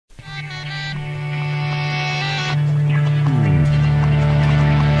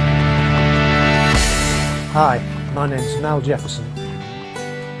My name's Mal Jefferson.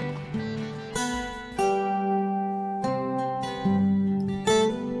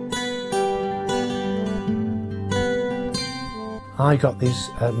 I got these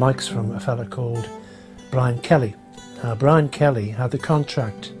mics from a fella called Brian Kelly. Brian Kelly had the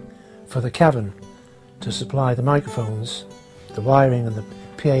contract for the Cavern to supply the microphones, the wiring and the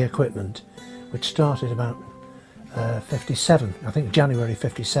PA equipment, which started about 57, I think January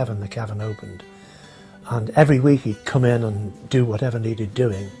 57 the Cavern opened. And every week he'd come in and do whatever needed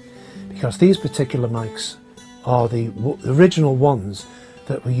doing, because these particular mics are the original ones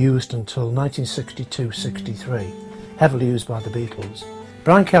that were used until 1962-63, heavily used by the Beatles.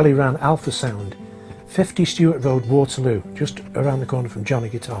 Brian Kelly ran Alpha Sound, 50 Stewart Road, Waterloo, just around the corner from Johnny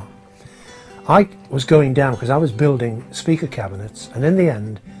Guitar. I was going down because I was building speaker cabinets, and in the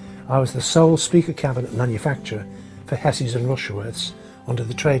end I was the sole speaker cabinet manufacturer for Hesse's and Rushworths under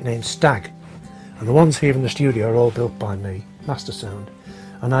the trade name Stag. And the ones here in the studio are all built by me, Master Sound,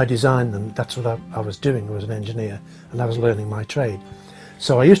 and I designed them. That's what I was doing. I was an engineer and I was learning my trade.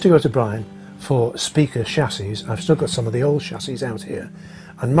 So I used to go to Brian for speaker chassis. I've still got some of the old chassis out here,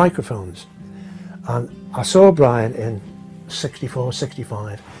 and microphones. And I saw Brian in 64,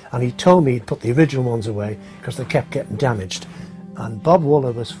 65, and he told me he'd put the original ones away because they kept getting damaged. And Bob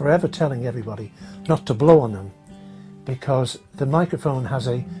Wooler was forever telling everybody not to blow on them, because the microphone has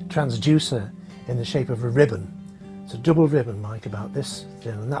a transducer in the shape of a ribbon. It's a double ribbon mic about this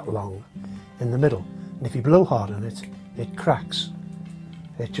thin and that long in the middle, and if you blow hard on it, it cracks.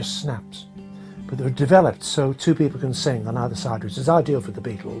 It just snaps. But they were developed so two people can sing on either side, which is ideal for the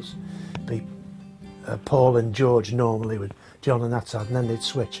Beatles. Be Paul and George normally with John on that side, and then they'd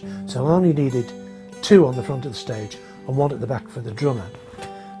switch. So I only needed two on the front of the stage and one at the back for the drummer.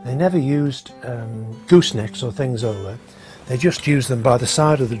 They never used goosenecks or things over. They just used them by the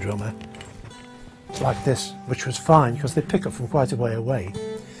side of the drummer, like this, which was fine because they pick up from quite a way away.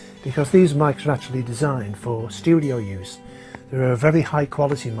 Because these mics are actually designed for studio use. They're a very high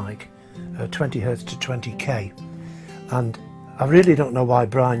quality mic, 20 Hz to 20K. And I really don't know why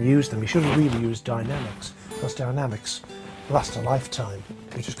Brian used them. He should have really used dynamics, because dynamics last a lifetime.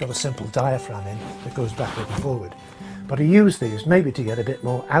 You've just got a simple diaphragm in that goes backward and forward. But he used these maybe to get a bit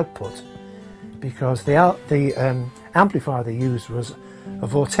more output, because the amplifier they used was a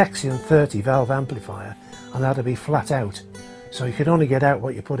Vortexian 30 valve amplifier, and that had to be flat out, so you could only get out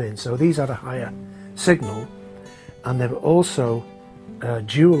what you put in. So these had a higher signal, and there were also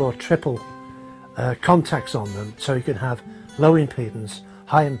dual or triple contacts on them, so you could have low impedance,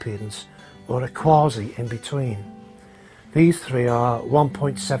 high impedance, or a quasi in between. These three are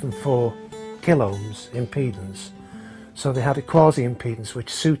 1.74 kiloohms impedance, so they had a quasi impedance which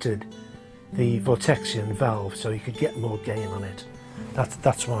suited the Vortexian valve, so you could get more gain on it.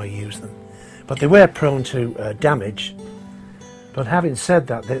 That's why I use them. But they were prone to damage. But having said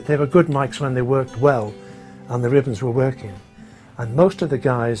that, they were good mics when they worked well and the ribbons were working. And most of the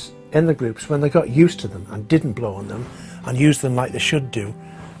guys in the groups, when they got used to them and didn't blow on them and used them like they should do,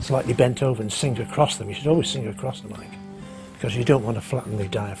 slightly bent over and sing across them. You should always sing across the mic, because you don't want to flatten the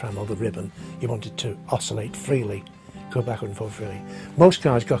diaphragm or the ribbon. You want it to oscillate freely, go backward and forward freely. Most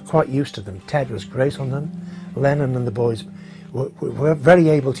guys got quite used to them. Ted was great on them. Lennon and the boys were very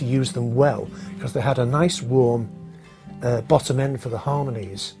able to use them well, because they had a nice warm bottom end for the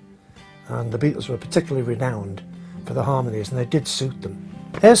harmonies, and the Beatles were particularly renowned for the harmonies, and they did suit them.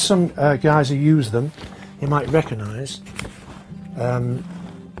 Here's some guys who use them you might recognise.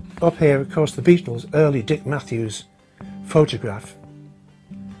 Up here, of course, the Beatles' early Dick Matthews photograph.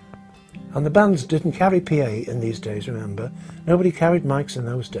 And the bands didn't carry PA in these days, remember. Nobody carried mics in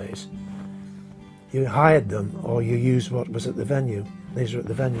those days. You hired them, or you used what was at the venue. These are at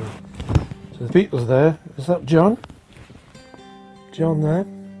the venue. So the Beatles there. Is that John? John there.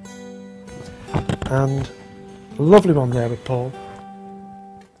 And a lovely one there with Paul.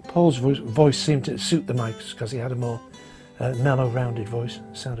 Paul's voice seemed to suit the mics because he had a more mellow, rounded voice.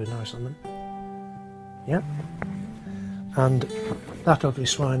 Sounded nice on them. Yeah. And that ugly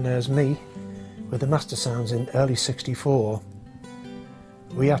swine there's me with the Master Sounds in early '64.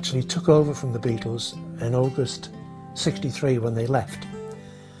 We actually took over from the Beatles in August '63 when they left,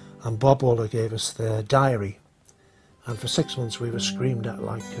 and Bob Wooler gave us their diary, and for 6 months we were screamed at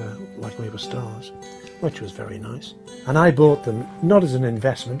like we were stars, which was very nice. And I bought them not as an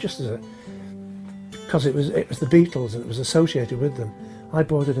investment, just as because it was the Beatles and it was associated with them. I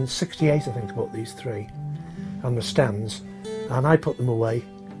bought it in '68, I think. I bought these three and the stands, and I put them away,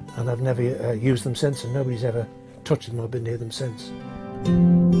 and I've never used them since, and nobody's ever touched them or been near them since.